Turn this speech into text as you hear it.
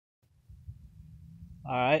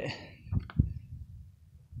All right,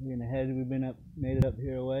 we're gonna head. We've made it up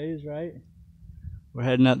here a ways, right? We're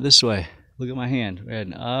heading up this way. Look at my hand. We're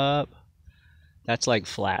heading up. That's like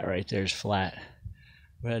flat right there's flat.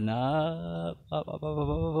 We're heading up,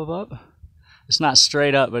 up. It's not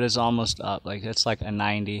straight up, but it's almost up. Like it's like a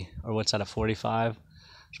 90, or what's that, a 45?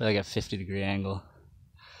 It's like a 50-degree angle.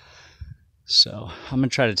 So I'm gonna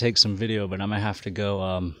try to take some video, but I'm gonna have to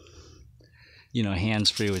go,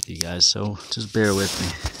 hands-free with you guys. So just bear with me.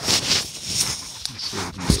 Let's see if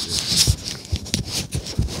we can get this.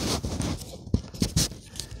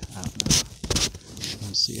 I don't know. Can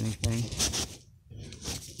you see anything?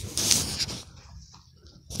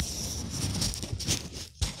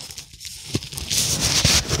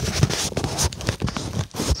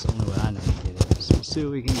 That's only what I know to get it. So we'll see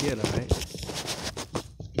what we can get, all right?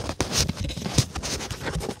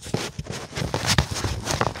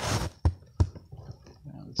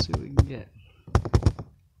 Let's see what we can get.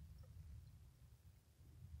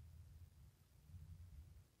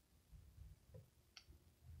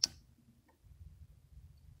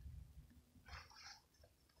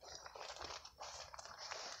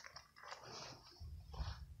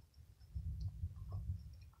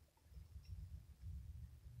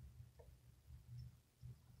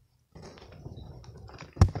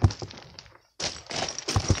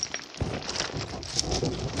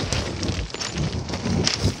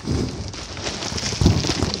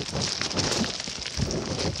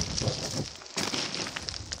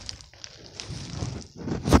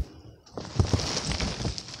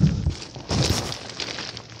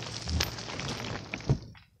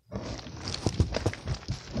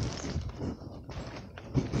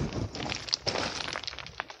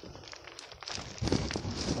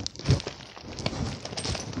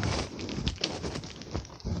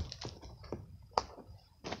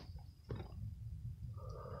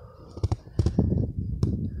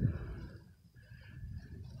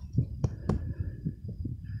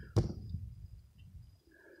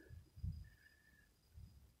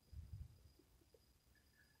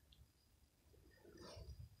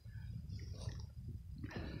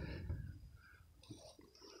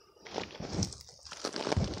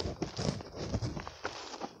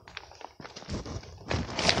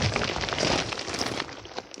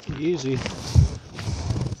 Easy.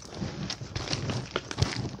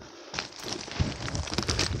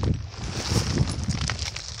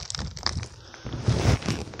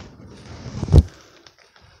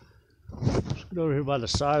 Let's get over here by the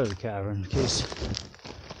side of the cavern in case,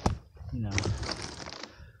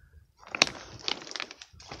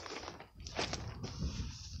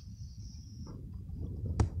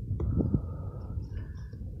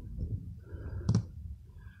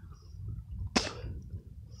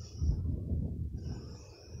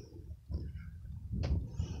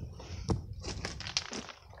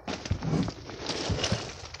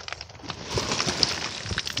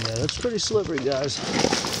 Yeah, that's pretty slippery, guys.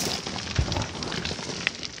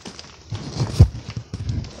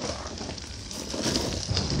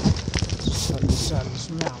 Let's start this side of this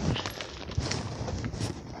mountain.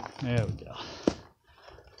 There we go.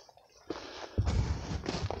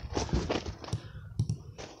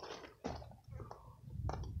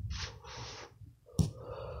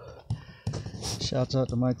 Shouts out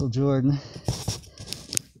to Michael Jordan.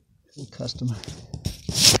 Full custom.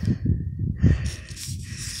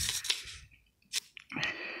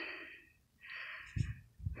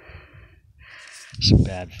 Some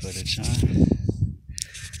bad footage, huh?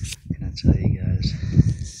 Can I tell you guys?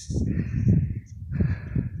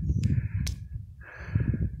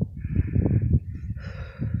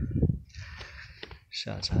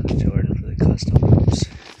 Shouts out to Jordan for the custom boots.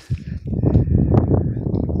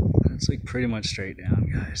 It's like pretty much straight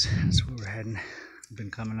down, guys. That's where we're heading. We've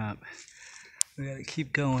been coming up. We gotta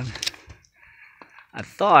keep going. I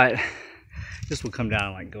thought this would come down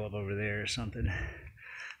and like go up over there or something.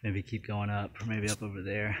 Maybe keep going up, or maybe up over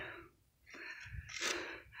there.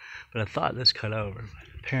 But I thought this cut over,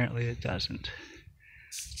 but apparently it doesn't.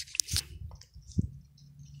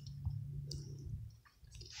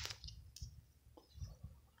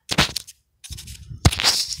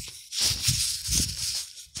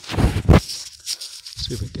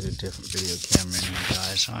 See if we can get a different video camera in here,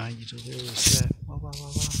 guys. You just really set. Wow.